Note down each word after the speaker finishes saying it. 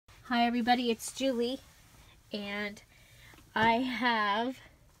Hi everybody, it's Julie, and I have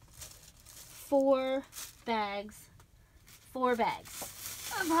four bags of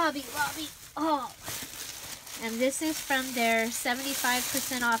Hobby Lobby. Oh, and this is from their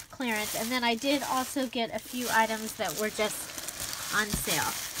 75% off clearance, and then I did also get a few items that were just on sale.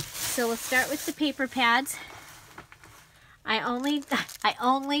 So we'll start with the paper pads. I only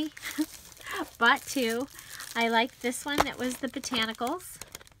bought two. I like this one that was the botanicals.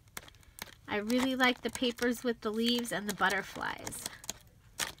 I really like the papers with the leaves and the butterflies.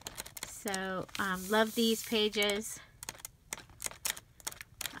 So, love these pages.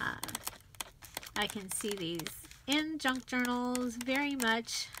 I can see these in junk journals very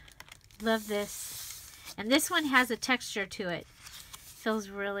much. Love this. And this one has a texture to it. Feels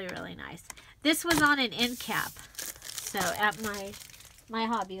really, really nice. This was on an end cap. So, at my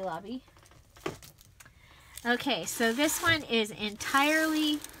Hobby Lobby. Okay, so this one is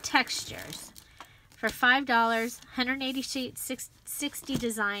entirely textures for $5, 180 sheets, 60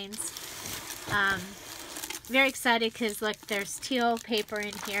 designs. Very excited because look, there's teal paper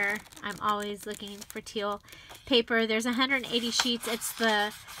in here. I'm always looking for teal paper. There's 180 sheets. It's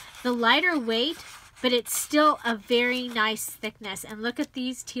the lighter weight, but it's still a very nice thickness. And look at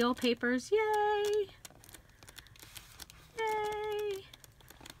these teal papers. Yay!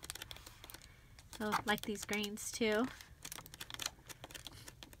 Oh, like these greens too.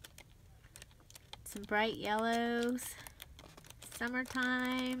 Some bright yellows.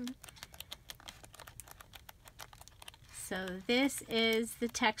 Summertime. So this is the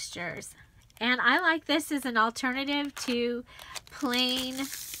textures. And I like this as an alternative to plain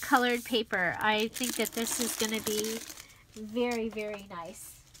colored paper. I think that this is going to be very, very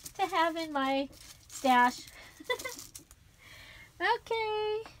nice to have in my stash.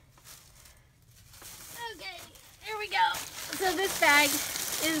 Okay. Okay, here we go. So this bag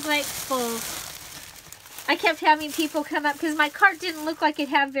is like full. I kept having people come up because my cart didn't look like it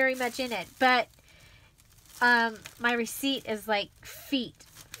had very much in it, but my receipt is like feet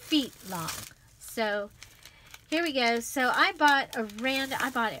long. So here we go. So I bought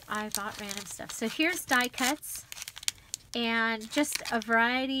random stuff. So here's die cuts and just a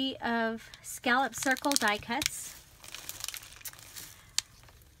variety of scallop circle die cuts.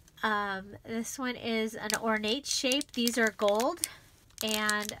 This one is an ornate shape. These are gold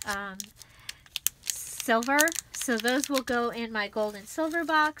and silver. So those will go in my gold and silver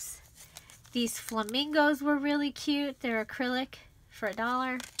box. These flamingos were really cute. They're acrylic for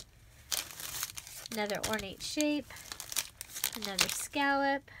 $1. Another ornate shape. Another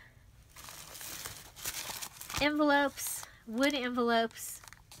scallop. Envelopes. Wood envelopes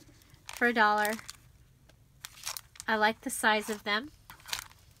for $1. I like the size of them.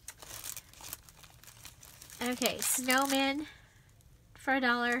 Okay, snowmen for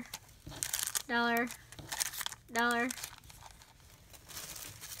 $1. $1.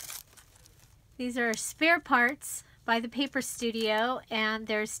 These are spare parts by the Paper Studio, and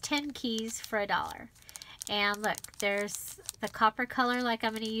there's 10 keys for $1. And look, there's the copper color like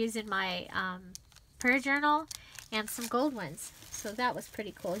I'm going to use in my prayer journal, and some gold ones. So that was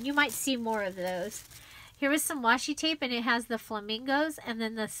pretty cool. You might see more of those. Here was some washi tape, and it has the flamingos and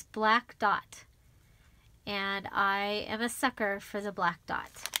then this black dot. And I am a sucker for the black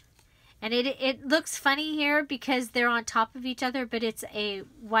dot. And it looks funny here because they're on top of each other, but it's a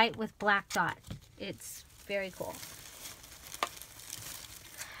white with black dot. It's very cool.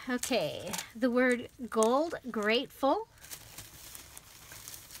 Okay, the word gold, grateful.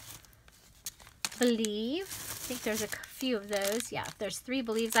 Believe. I think there's a few of those. Yeah, there's 3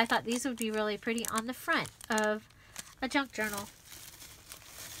 believes. I thought these would be really pretty on the front of a junk journal.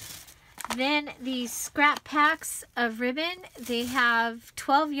 Then these scrap packs of ribbon, they have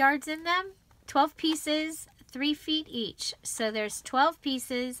 12 yards in them, 12 pieces, 3 feet each. So there's 12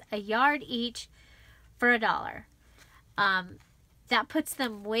 pieces, a yard each for $1. That puts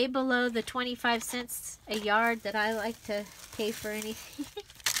them way below the 25 cents a yard that I like to pay for anything.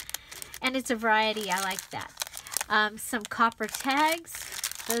 And it's a variety, I like that. Some copper tags,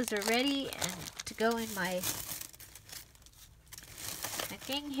 those are ready and to go in my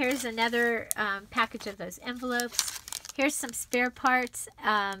thing. Here's another package of those envelopes. Here's some spare parts.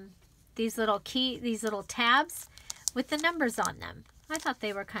 These little tabs with the numbers on them. I thought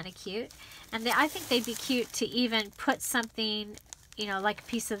they were kind of cute, and I think they'd be cute to even put something, you know, like a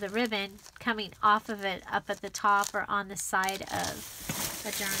piece of the ribbon coming off of it up at the top or on the side of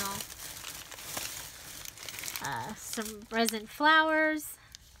a journal. Some resin flowers.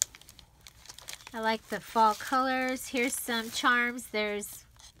 I like the fall colors. Here's some charms. There's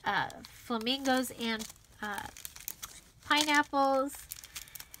flamingos and pineapples.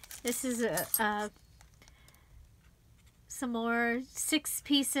 This is some more 6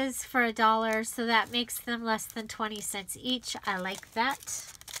 pieces for $1, so that makes them less than 20 cents each. I like that.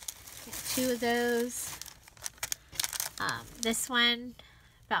 Get 2 of those. This one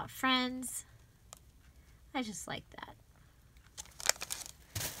about friends. I just like that.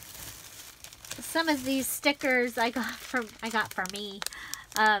 Some of these stickers I got for me.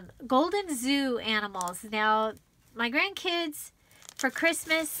 Golden Zoo animals. Now, my grandkids, for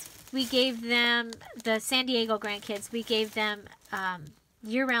Christmas, we gave them, the San Diego grandkids, we gave them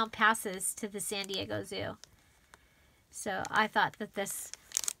year-round passes to the San Diego Zoo. So I thought that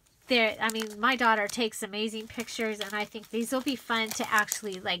I mean, my daughter takes amazing pictures, and I think these will be fun to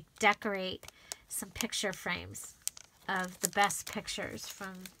actually like decorate some picture frames of the best pictures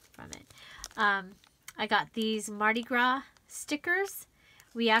from it. I got these Mardi Gras stickers.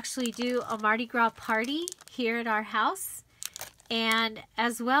 We actually do a Mardi Gras party here at our house. And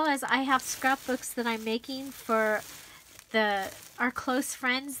as well as I have scrapbooks that I'm making for our close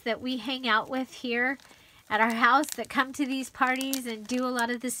friends that we hang out with here at our house that come to these parties and do a lot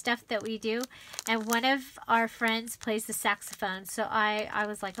of the stuff that we do. And one of our friends plays the saxophone. So I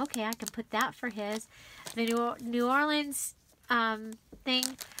was like, okay, I can put that for his. The New Orleans thing,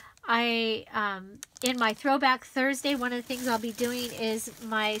 in my Throwback Thursday, one of the things I'll be doing is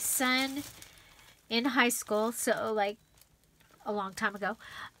my son in high school, so like a long time ago,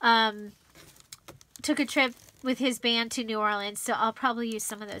 took a trip with his band to New Orleans, so I'll probably use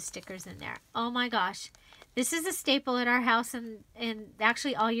some of those stickers in there. Oh my gosh. This is a staple at our house and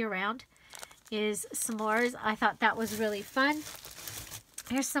actually all year round is s'mores. I thought that was really fun.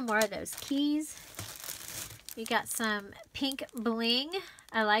 Here's some more of those keys. You got some pink bling.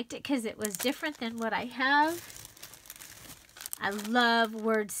 I liked it because it was different than what I have. I love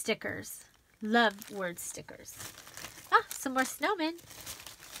word stickers. Love word stickers. Ah, some more snowmen.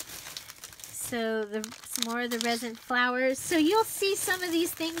 So some more of the resin flowers. So you'll see some of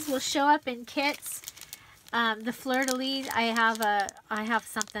these things will show up in kits. The fleur-de-lis, I have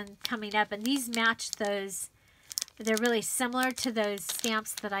something coming up, and these match those. They're really similar to those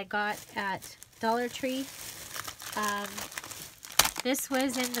stamps that I got at Dollar Tree. This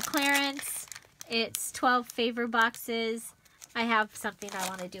was in the clearance. It's 12 favor boxes. I have something I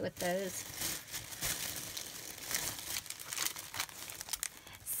want to do with those.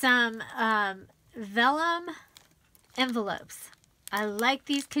 Some vellum envelopes. I like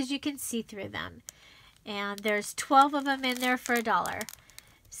these because you can see through them. And there's 12 of them in there for $1.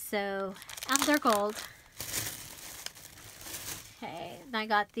 So, and they're gold. Okay, and I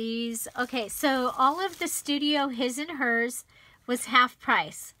got these. Okay, so all of the Studio His and Hers was half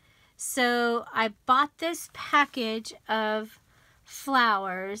price. So I bought this package of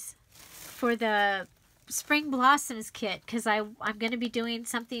flowers for the Spring Blossoms kit because I'm going to be doing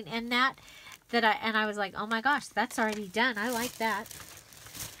something in that I was like, oh my gosh, that's already done. I like that.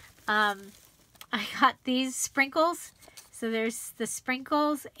 I got these sprinkles. So there's the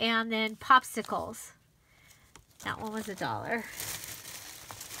sprinkles and then popsicles. That one was $1.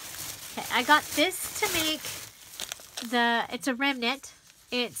 Okay, I got this to make it's a remnant.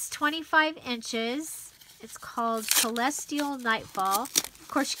 It's 25 inches. It's called Celestial Nightfall. Of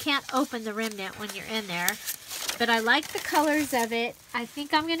course, you can't open the remnant when you're in there. But I like the colors of it. I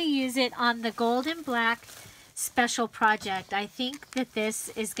think I'm going to use it on the gold and black special project. I think that this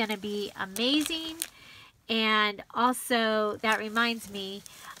is going to be amazing. And also, that reminds me,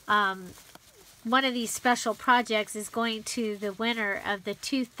 one of these special projects is going to the winner of the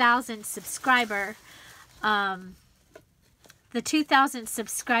 2,000 subscriber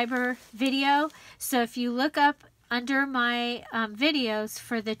video. So if you look up under my videos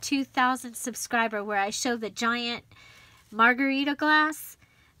for the 2,000 subscriber where I show the giant margarita glass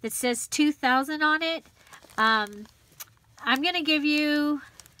that says 2,000 on it, I'm going to give you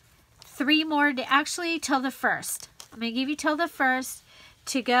 3 more, actually till the 1st. I'm going to give you till the 1st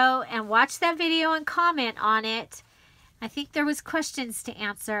to go and watch that video and comment on it. I think there was questions to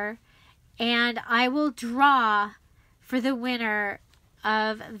answer. And I will draw for the winner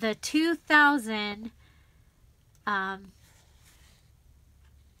of the 2,000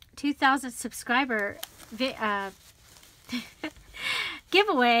 subscriber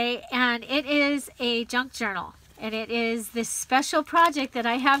giveaway, and it is a junk journal, and it is this special project that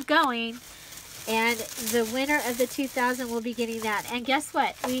I have going, and the winner of the 2,000 will be getting that. And guess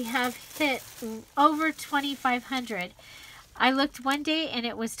what? We have hit over 2,500. I looked one day and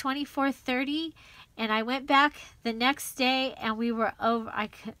it was 2,430. And I went back the next day and we were over,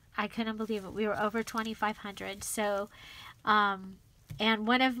 I couldn't believe it. We were over 2,500. So, and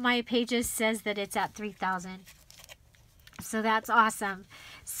one of my pages says that it's at 3,000. So that's awesome.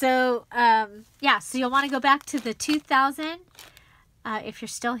 So, yeah, so you'll want to go back to the 2000, if you're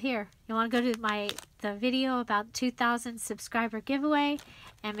still here. You want to go to the video about 2000 subscriber giveaway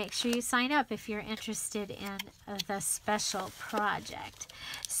and make sure you sign up if you're interested in the special project.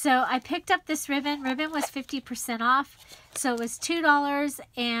 So I picked up this ribbon. Ribbon was 50% off, so it was $2,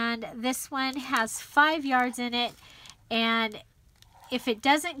 and this one has 5 yards in it, and if it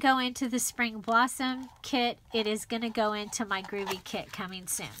doesn't go into the Spring Blossom kit, it is going to go into my Groovy kit coming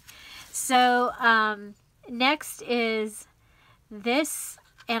soon. So next is this,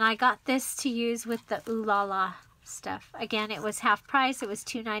 and I got this to use with the Ooh La La stuff. Again, it was half price. It was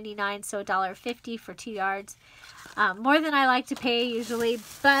 $2.99, so $1.50 for 2 yards. More than I like to pay usually,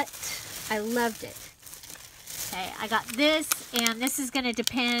 but I loved it. Okay, I got this, and this is going to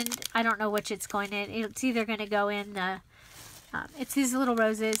depend. I don't know which it's going in. It's either going to go in the it's these little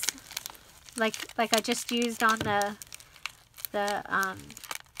roses, like I just used on the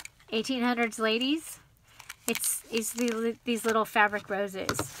 1800s ladies. It's these little fabric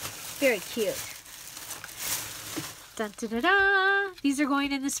roses. Very cute. Dun, da, da, da. These are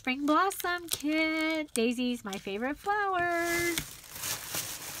going in the Spring Blossom kit. Daisies, my favorite flowers.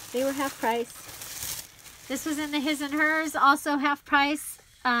 They were half price. This was in the His and Hers, also half price,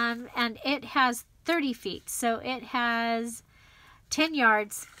 and it has 30 feet, so it has 10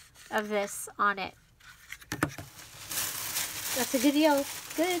 yards of this on it. That's a good deal.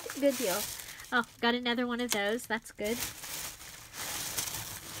 Good deal. Oh, got another one of those. That's good.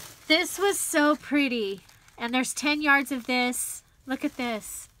 This was so pretty. And there's 10 yards of this. Look at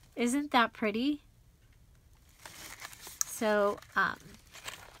this. Isn't that pretty? So,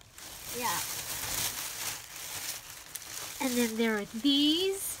 yeah. And then there are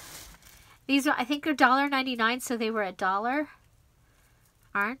these. These are, I think, are $1.99, so they were $1.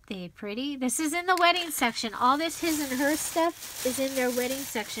 Aren't they pretty? This is in the wedding section. All this His and Her stuff is in their wedding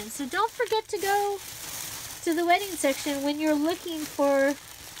section. So don't forget to go to the wedding section when you're looking for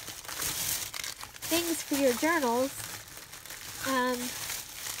things for your journals.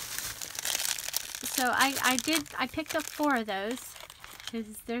 So I picked up 4 of those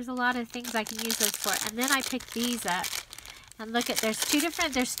because there's a lot of things I can use those for. And then I picked these up. And look at, there's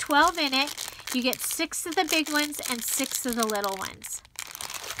 12 in it. You get 6 of the big ones and 6 of the little ones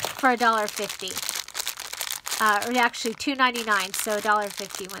for $1.50. Or actually $2.99, so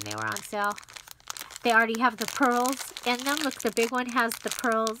 $1.50 when they were on sale. They already have the pearls in them. Look, the big one has the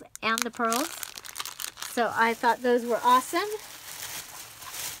pearls and the pearls. So I thought those were awesome.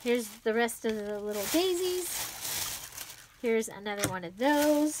 Here's the rest of the little daisies. Here's another one of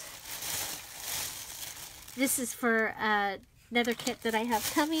those. This is for another kit that I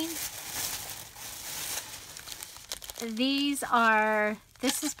have coming.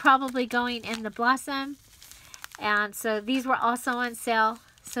 This is probably going in the Blossom. And so these were also on sale.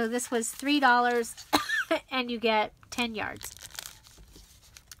 So this was $3 and you get 10 yards.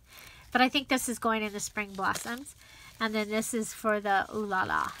 But I think this is going in the Spring Blossoms. And then this is for the Ooh La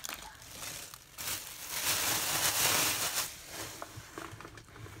La.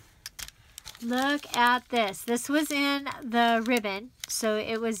 Look at this. This was in the ribbon. So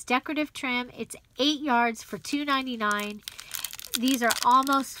it was decorative trim. It's 8 yards for $2.99. These are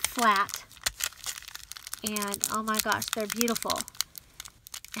almost flat. And oh my gosh, they're beautiful.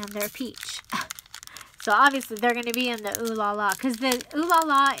 And they're peach. So obviously they're going to be in the Ooh La La. Because the Ooh La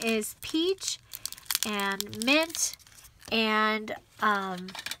La is peach and mint and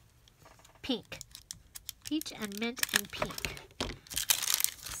pink. Peach and mint and pink.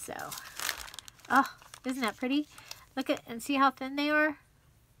 So, oh, isn't that pretty? Look at and see how thin they are.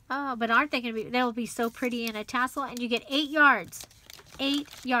 Oh, but aren't they going to be, they'll be so pretty in a tassel. And you get 8 yards. 8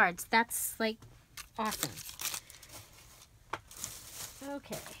 yards. That's like awesome.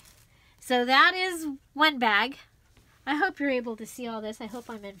 Okay. So that is one bag. I hope you're able to see all this. I hope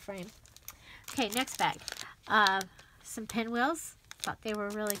I'm in frame. Okay, next bag. Some pinwheels. Thought they were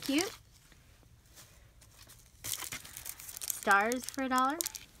really cute. Stars for $1.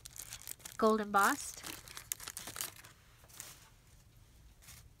 Gold embossed.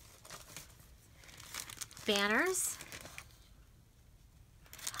 Banners.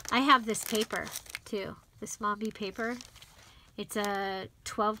 I have this paper too. This Mombi paper. It's a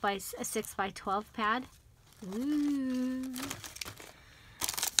 6 by 12 pad. Ooh.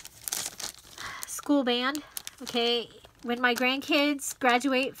 School band. Okay, when my grandkids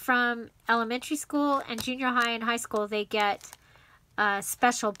graduate from elementary school and junior high and high school, they get a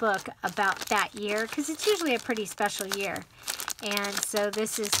special book about that year because it's usually a pretty special year. And so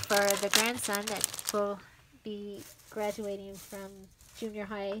this is for the grandson that will be graduating from junior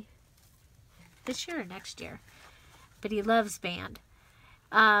high this year or next year. but he loves band.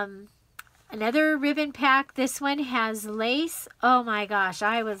 Another ribbon pack. This one has lace. Oh my gosh,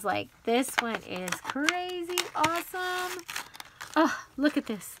 I was like, this one is crazy awesome. Oh, look at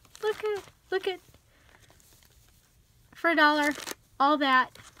this. Look at. For $1. All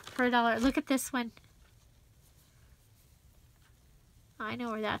that for $1. Look at this one. I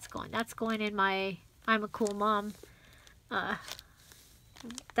know where that's going. That's going in my I'm a Cool Mom.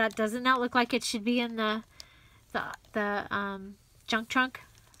 That does not look like it should be in the junk trunk.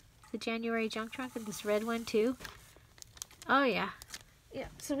 The January junk trunk, and this red one too. Oh yeah. Yeah,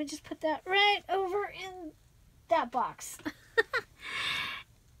 so we just put that right over in that box.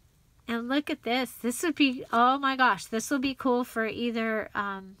 And look at this. This would be, oh my gosh, this will be cool for either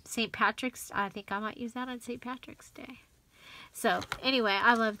St. Patrick's. I think I might use that on St. Patrick's Day. So anyway,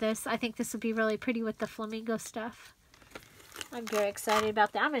 I love this. I think this would be really pretty with the flamingo stuff. I'm very excited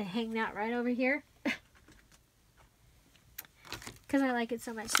about that. I'm going to hang that right over here. Because I like it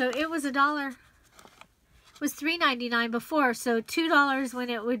so much. So it was $1. It was $3.99 before. So $2 when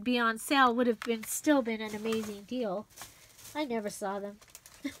it would be on sale would have still been an amazing deal. I never saw them.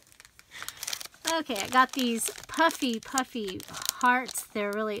 Okay, I got these puffy hearts.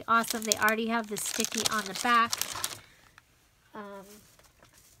 They're really awesome. They already have the sticky on the back.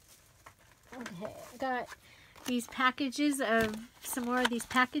 Okay, I got these packages of some more of these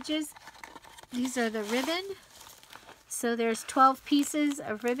packages. These are the ribbon. So there's 12 pieces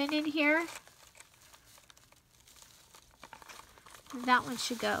of ribbon in here. And that one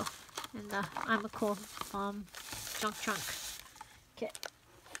should go in the I'm a Cool Mom junk trunk. Okay.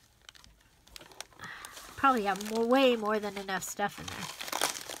 Probably have way more than enough stuff in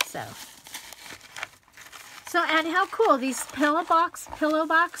there. So and how cool, these pillow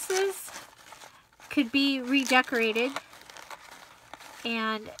boxes could be redecorated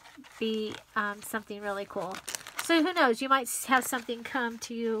and be something really cool. So who knows, you might have something come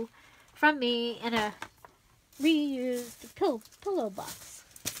to you from me in a reused pillow box.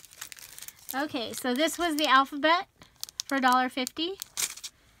 Okay, so this was the alphabet for $1.50.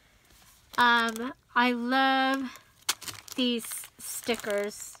 I love these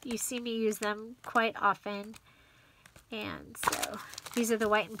stickers. You see me use them quite often. And so these are the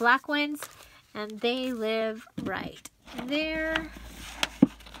white and black ones, and they live right there.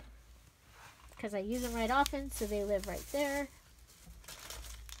 Because I use them right often, so they live right there.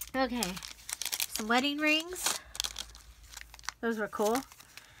 Okay, some wedding rings. Those were cool.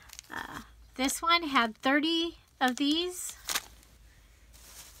 This one had 30 of these.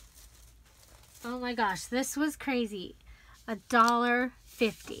 Oh my gosh, this was crazy.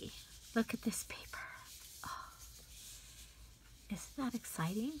 $1.50. Look at this paper. Oh. Isn't that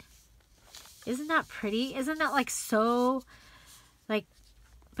exciting? Isn't that pretty? Isn't that like so like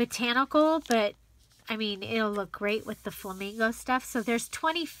botanical? But I mean, it'll look great with the flamingo stuff. So there's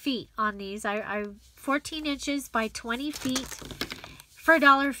 20 feet on these. I 14 inches by 20 feet for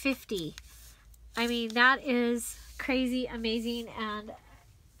 $1.50. I mean, that is crazy amazing, and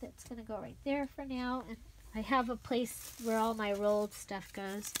that's gonna go right there for now. And I have a place where all my rolled stuff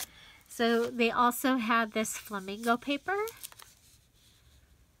goes. So they also have this flamingo paper.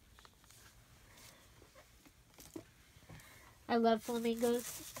 I love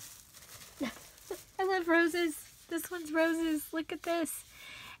flamingos. I love roses. This one's roses. Look at this.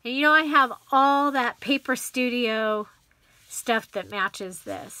 And you know, I have all that Paper Studio stuff that matches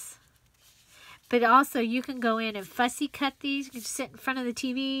this. But also, you can go in and fussy cut these. You can just sit in front of the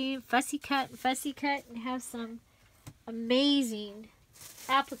TV, fussy cut, and have some amazing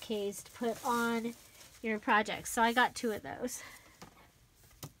appliques to put on your projects. So I got 2 of those.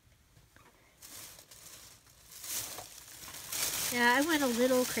 Yeah, I went a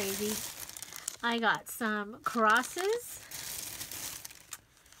little crazy. I got some crosses,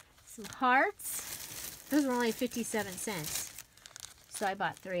 some hearts. Those were only 57 cents. So I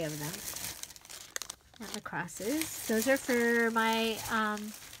bought 3 of them. And the crosses. Those are for my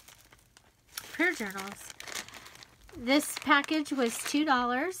prayer journals. This package was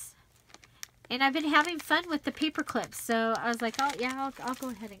 $2. And I've been having fun with the paper clips. So I was like, oh yeah, I'll go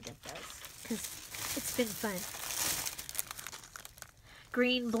ahead and get those. Because it's been fun.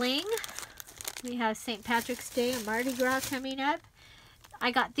 Green bling. We have St. Patrick's Day and Mardi Gras coming up.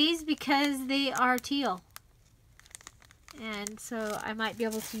 I got these because they are teal. And so I might be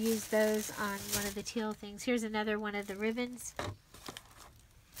able to use those on one of the teal things. Here's another one of the ribbons.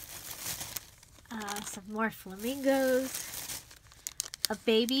 Some more flamingos. A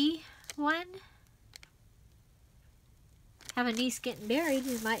baby one. Have a niece getting married.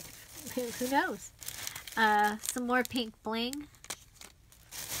 We might, who knows. Some more pink bling.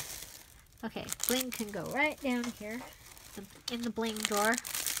 Okay, bling can go right down here in the bling drawer.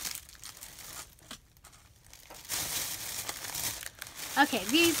 Okay,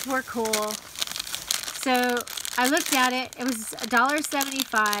 these were cool. So I looked at it. It was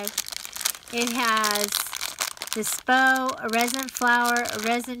 $1.75. It has this bow, a resin flower, a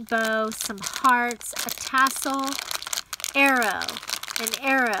resin bow, some hearts, a tassel, arrow, an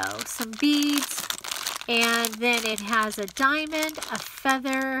arrow, some beads, and then it has a diamond, a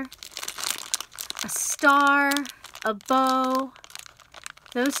feather, a star, a bow,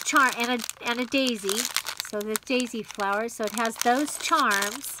 those and a daisy. So the daisy flowers. So it has those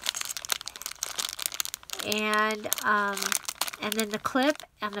charms, and then the clip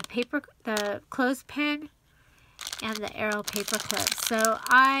and the paper, the clothespin, and the arrow paper clip. So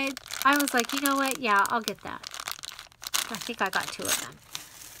I was like, you know what? Yeah, I'll get that. I think I got 2 of them.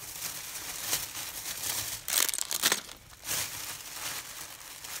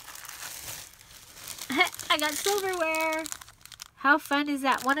 I got silverware. How fun is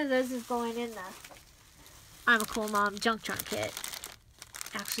that? One of those is going in the I'm a Cool Mom junk trunk kit.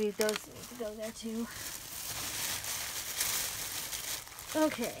 Actually, those need to go there too.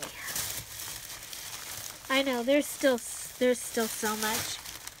 Okay. I know there's still so much.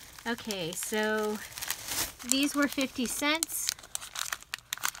 Okay, so these were 50 cents.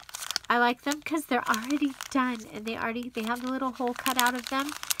 I like them because they're already done and they have the little hole cut out of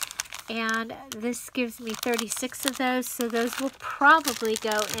them. And this gives me 36 of those, so those will probably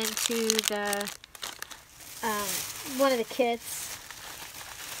go into the one of the kits.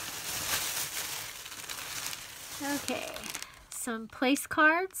 Okay, some place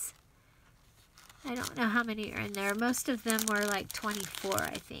cards. I don't know how many are in there. Most of them were like 24,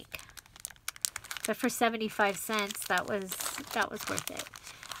 I think. But for 75 cents, that was worth it.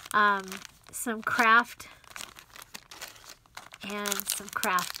 Some craft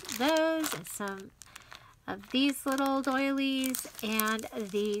those, and some of these little doilies, and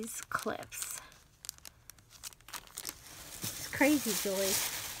these clips. It's crazy, Julie.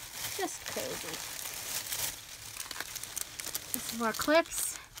 Just crazy. Some more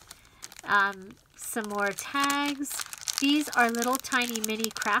clips. Some more tags. These are little tiny mini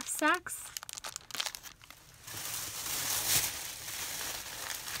craft sacks.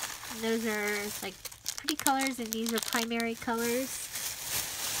 And those are like pretty colors, and these are primary colors.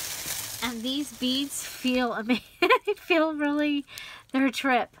 And these beads feel amazing. They feel really, they're a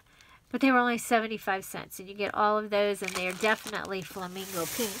trip. But they were only 75 cents, and you get all of those, and they are definitely flamingo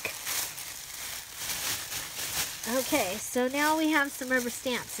pink. Okay, so now we have some rubber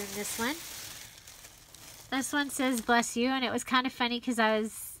stamps in this one. This one says bless you, and it was kind of funny because I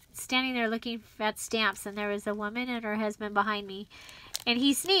was standing there looking at stamps, and there was a woman and her husband behind me, and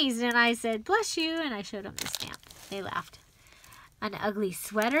he sneezed, and I said bless you, and I showed them the stamp. They laughed. An ugly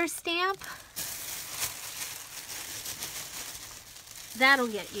sweater stamp. That'll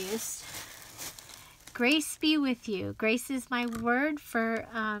get used. Grace be with you. Grace is my word for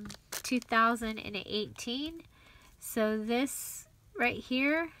 2018. So this right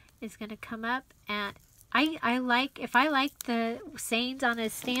here is going to come up, and if I like the sayings on a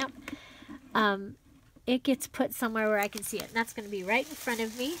stamp, it gets put somewhere where I can see it. And that's going to be right in front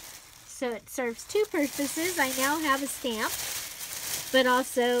of me. So it serves 2 purposes. I now have a stamp, but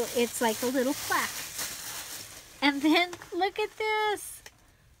also it's like a little plaque. And then look at this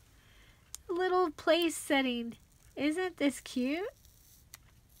little place setting. Isn't this cute?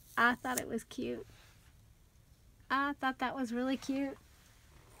 I thought it was cute. I thought that was really cute.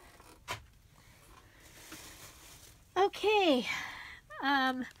 Okay.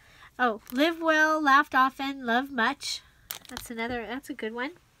 Oh, live well, laughed often, love much. That's a good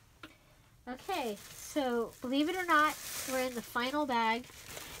one. Okay, so believe it or not, we're in the final bag.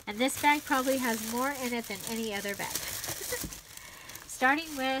 And this bag probably has more in it than any other bag.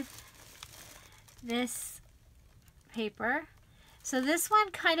 Starting with this paper. So this one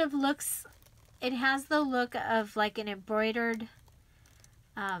kind of looks, it has the look of like an embroidered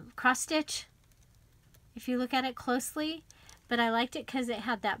cross stitch, if you look at it closely. But I liked it because it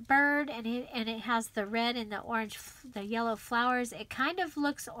had that bird, and it has the red and the orange, the yellow flowers. It kind of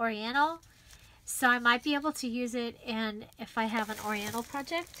looks oriental. So I might be able to use it in if I have an oriental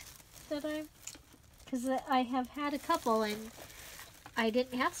project because I have had a couple and I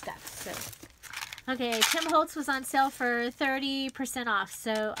didn't have stuff. So okay, Tim Holtz was on sale for 30% off.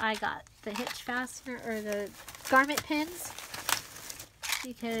 So I got the hitch fastener, or the garment pins,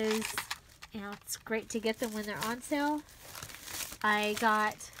 because it's great to get them when they're on sale. I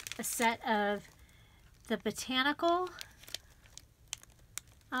got a set of the botanical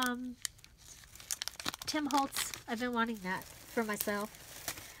Tim Holtz. I've been wanting that for myself.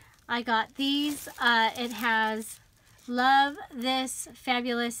 I got these. It has love, this,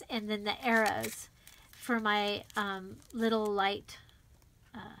 fabulous, and then the arrows for my little light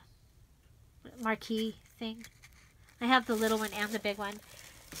marquee thing. I have the little one and the big one.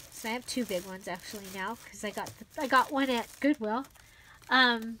 So I have two big ones actually now because I got one at Goodwill.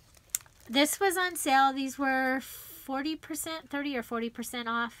 This was on sale. These were 40%, 30 or 40%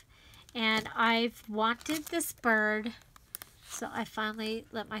 off. And I've wanted this bird, so I finally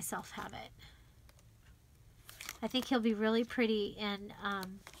let myself have it. I think he'll be really pretty in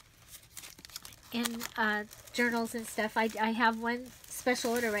journals and stuff. I have one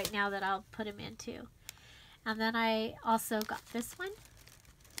special order right now that I'll put him into. And then I also got this one.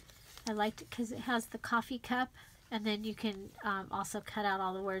 I liked it because it has the coffee cup, and then you can also cut out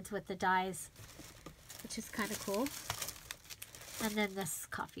all the words with the dies, which is kind of cool. And then this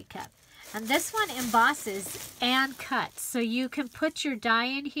coffee cup. And this one embosses and cuts. So you can put your die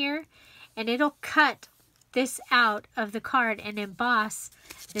in here and it'll cut this out of the card and emboss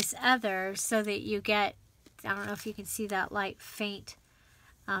this other so that you get, I don't know if you can see that light faint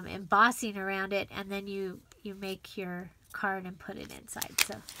embossing around it, and then you make your card and put it inside.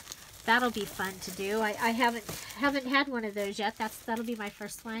 So that'll be fun to do. I haven't had one of those yet. That'll be my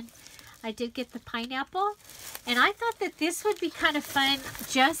first one. I did get the pineapple, and I thought that this would be kind of fun,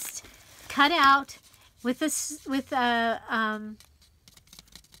 just cut out with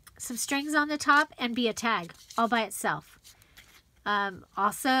some strings on the top and be a tag all by itself.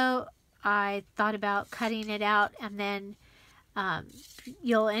 Also, I thought about cutting it out, and then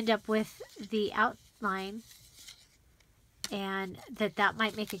you'll end up with the outline, and that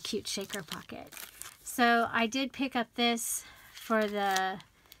might make a cute shaker pocket. So I did pick up this for the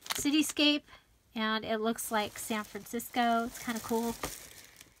cityscape, and it looks like San Francisco. It's kind of cool.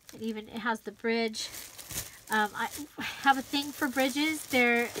 It has the bridge. I have a thing for bridges.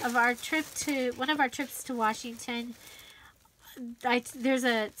 One of our trips to Washington,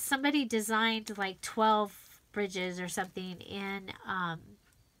 somebody designed like 12 bridges or something in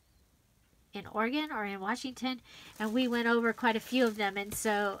Oregon or in Washington, and we went over quite a few of them, and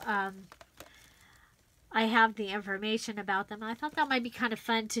so I have the information about them. I thought that might be kind of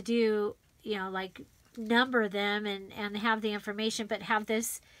fun to do, like number them and have the information, but have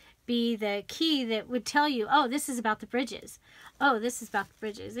this be the key that would tell you, oh, this is about the bridges. Oh, this is about the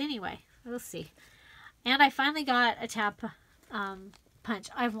bridges. Anyway, we'll see. And I finally got a tab punch.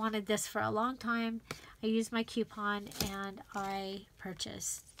 I've wanted this for a long time. I used my coupon and I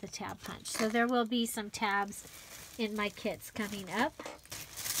purchased the tab punch. So there will be some tabs in my kits coming up.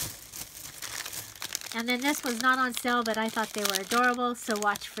 And then this was not on sale, but I thought they were adorable. So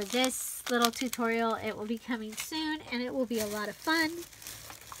watch for this little tutorial. It will be coming soon, and it will be a lot of fun.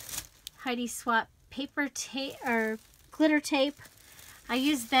 Heidi Swap paper tape or glitter tape. I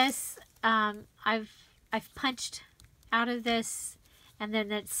use this. I've punched out of this, and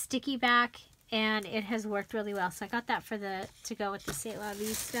then it's sticky back, and it has worked really well. So I got that to go with the C'est La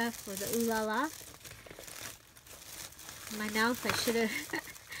Vie stuff, or the Ooh La La. My mouth, I should have.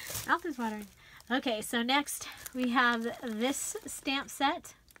 Mouth is watering. Okay, so next we have this stamp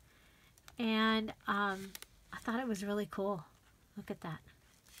set, and I thought it was really cool. Look at that.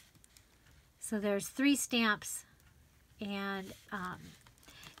 So there's 3 stamps, and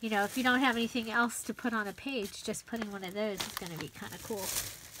if you don't have anything else to put on a page, just putting one of those is going to be kind of cool.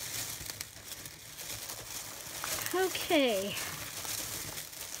 Okay.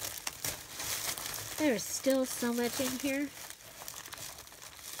 There's still so much in here.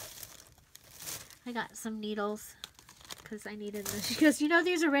 I got some needles because I needed them. She goes,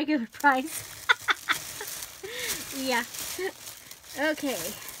 these are regular price. Yeah. Okay,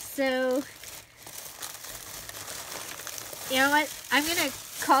 so you know what? I'm going to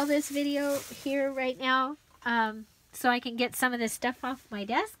call this video here right now so I can get some of this stuff off my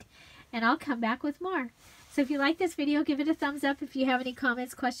desk, and I'll come back with more. So if you like this video, give it a thumbs up. If you have any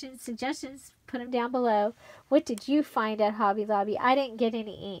comments, questions, suggestions, put them down below. What did you find at Hobby Lobby? I didn't get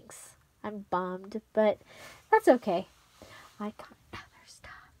any inks. I'm bummed, but that's okay. I got other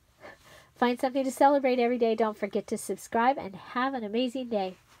stuff. Find something to celebrate every day. Don't forget to subscribe, and have an amazing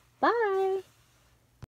day. Bye!